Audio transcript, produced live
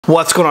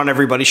What's going on,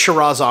 everybody?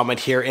 Shiraz Ahmed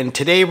here, and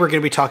today we're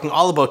going to be talking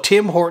all about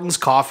Tim Hortons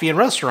coffee and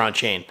restaurant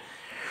chain.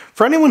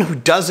 For anyone who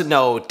doesn't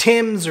know,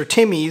 Tim's or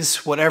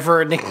Timmy's,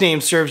 whatever nickname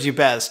serves you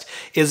best,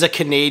 is a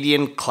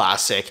Canadian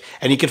classic,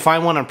 and you can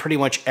find one on pretty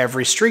much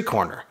every street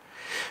corner.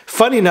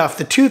 Funny enough,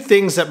 the two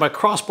things that my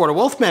cross-border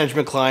wealth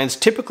management clients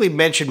typically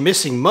mention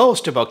missing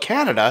most about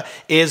Canada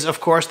is, of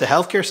course, the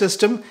healthcare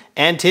system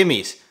and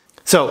Timmy's.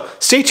 So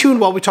stay tuned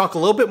while we talk a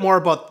little bit more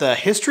about the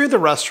history of the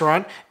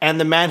restaurant and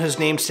the man whose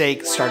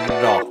namesake started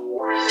it all.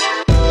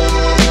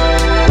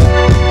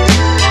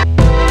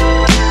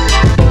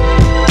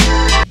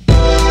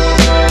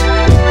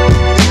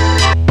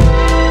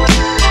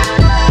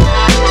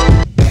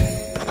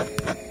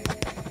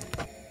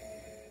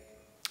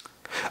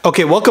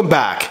 Okay, welcome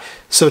back.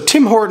 So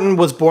Tim Horton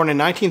was born in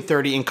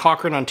 1930 in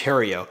Cochrane,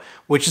 Ontario,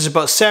 which is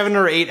about 7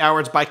 or 8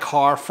 hours by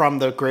car from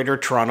the Greater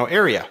Toronto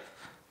area.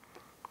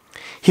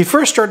 He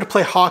first started to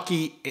play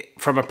hockey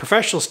from a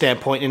professional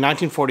standpoint in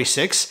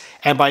 1946,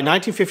 and by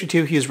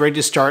 1952 he was ready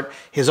to start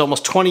his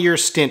almost 20-year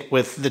stint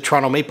with the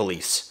Toronto Maple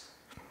Leafs.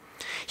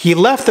 He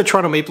left the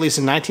Toronto Maple Leafs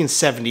in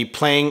 1970,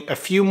 playing a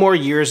few more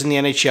years in the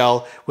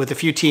NHL with a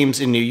few teams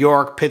in New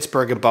York,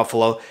 Pittsburgh, and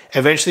Buffalo,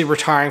 eventually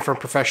retiring from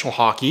professional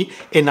hockey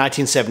in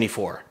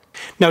 1974.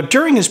 Now,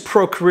 during his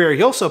pro career,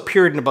 he also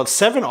appeared in about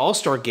 7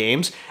 All-Star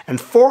games and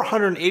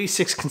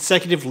 486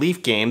 consecutive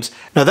Leaf games.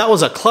 Now, that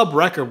was a club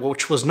record,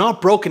 which was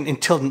not broken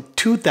until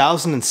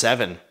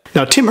 2007.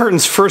 Now, Tim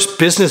Horton's first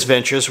business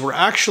ventures were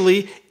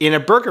actually in a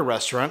burger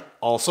restaurant,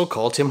 also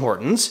called Tim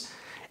Hortons,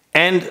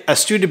 and a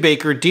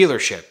Studebaker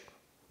dealership.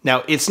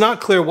 Now, it's not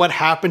clear what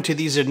happened to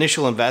these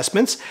initial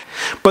investments,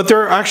 but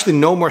there are actually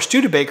no more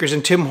Studebakers,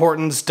 and Tim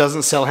Hortons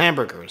doesn't sell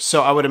hamburgers,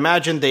 so I would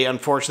imagine they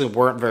unfortunately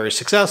weren't very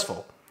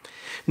successful.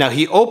 Now,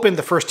 he opened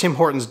the first Tim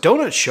Hortons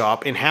Doughnut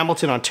Shop in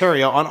Hamilton,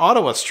 Ontario on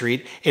Ottawa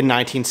Street in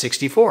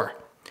 1964.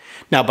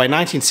 Now, by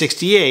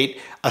 1968,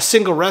 a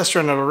single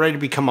restaurant had already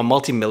become a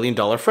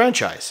multi-million-dollar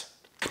franchise.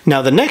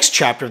 Now, the next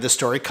chapter of the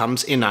story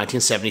comes in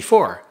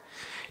 1974.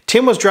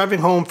 Tim was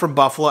driving home from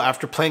Buffalo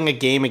after playing a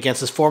game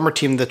against his former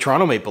team, the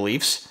Toronto Maple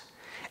Leafs,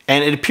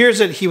 and it appears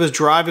that he was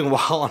driving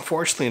while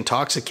unfortunately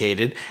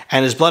intoxicated,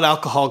 and his blood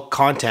alcohol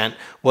content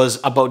was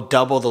about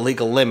double the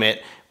legal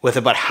limit, with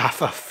about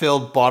half a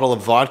filled bottle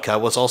of vodka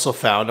was also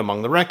found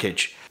among the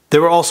wreckage.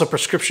 There were also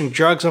prescription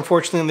drugs,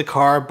 unfortunately, in the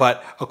car,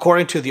 but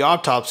according to the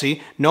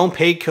autopsy, no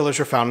painkillers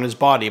were found in his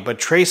body, but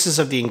traces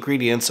of the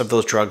ingredients of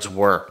those drugs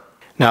were.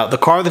 Now, the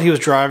car that he was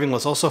driving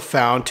was also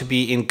found to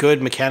be in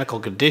good mechanical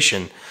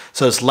condition,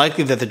 so it's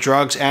likely that the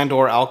drugs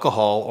and/or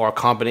alcohol, or a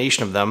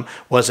combination of them,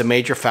 was a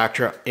major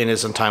factor in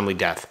his untimely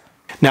death.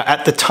 Now,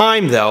 at the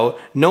time, though,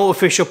 no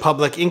official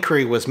public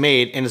inquiry was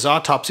made, and his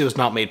autopsy was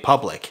not made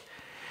public.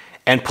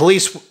 And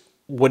police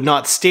would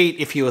not state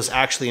if he was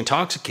actually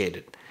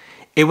intoxicated.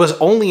 It was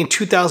only in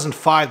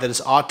 2005 that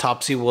his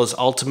autopsy was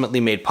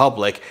ultimately made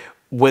public,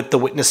 with the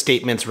witness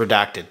statements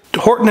redacted.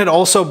 Horton had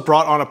also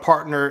brought on a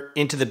partner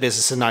into the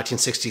business in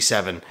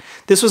 1967.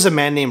 This was a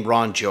man named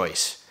Ron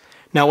Joyce.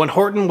 Now, when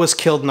Horton was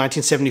killed in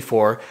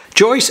 1974,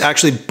 Joyce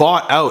actually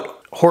bought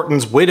out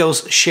Horton's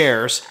widow's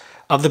shares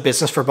of the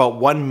business for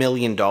about $1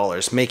 million,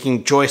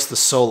 making Joyce the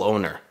sole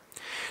owner.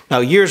 Now,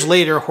 years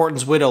later,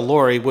 Horton's widow,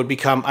 Lori, would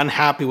become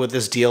unhappy with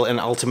this deal and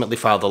ultimately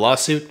filed a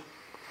lawsuit.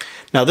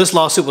 Now, this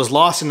lawsuit was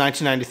lost in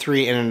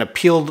 1993 and an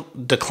appeal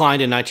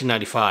declined in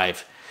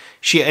 1995.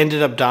 She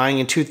ended up dying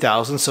in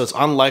 2000, so it's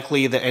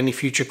unlikely that any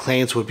future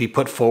claims would be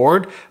put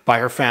forward by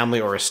her family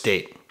or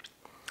estate.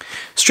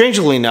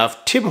 Strangely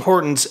enough, Tim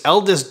Horton's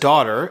eldest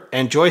daughter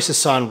and Joyce's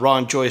son,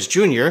 Ron Joyce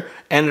Jr.,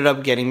 ended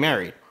up getting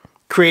married,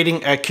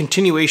 creating a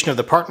continuation of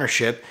the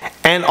partnership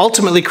and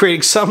ultimately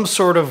creating some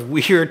sort of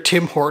weird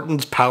Tim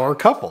Hortons power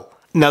couple.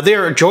 Now, they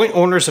are joint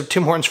owners of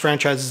Tim Hortons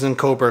franchises in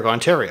Cobourg,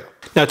 Ontario.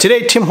 Now,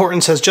 today, Tim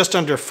Hortons has just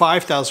under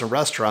 5,000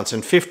 restaurants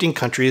in 15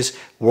 countries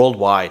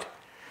worldwide.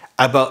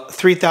 About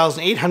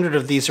 3,800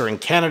 of these are in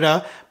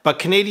Canada, but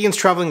Canadians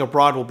traveling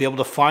abroad will be able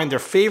to find their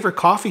favorite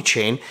coffee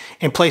chain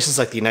in places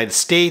like the United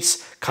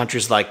States,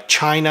 countries like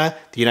China,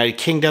 the United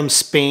Kingdom,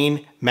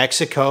 Spain,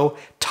 Mexico,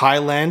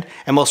 Thailand,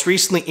 and most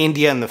recently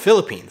India and the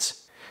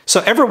Philippines.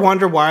 So ever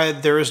wonder why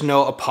there is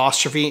no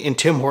apostrophe in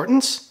Tim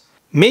Hortons?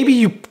 Maybe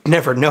you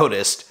never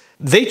noticed.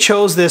 They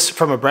chose this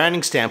from a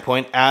branding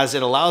standpoint as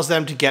it allows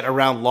them to get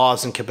around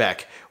laws in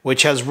Quebec,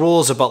 which has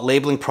rules about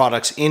labeling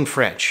products in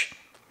French.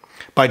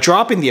 By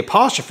dropping the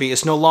apostrophe,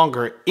 it's no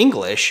longer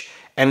English,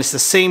 and it's the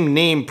same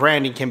name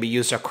branding can be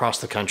used across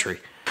the country.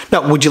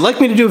 Now, would you like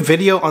me to do a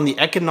video on the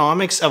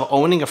economics of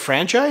owning a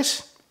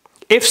franchise?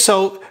 If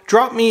so,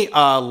 drop me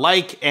a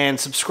like and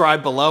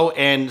subscribe below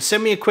and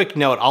send me a quick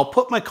note. I'll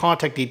put my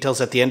contact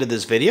details at the end of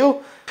this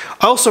video.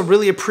 I also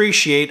really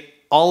appreciate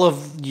all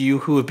of you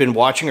who have been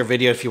watching our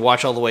video if you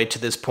watch all the way to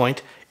this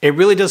point. It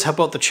really does help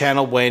out the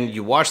channel when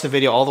you watch the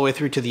video all the way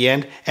through to the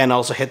end, and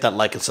also hit that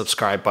like and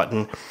subscribe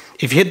button.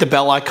 If you hit the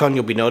bell icon,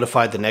 you'll be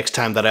notified the next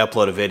time that I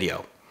upload a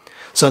video.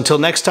 So until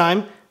next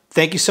time,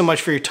 thank you so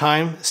much for your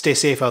time. Stay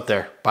safe out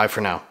there. Bye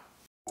for now.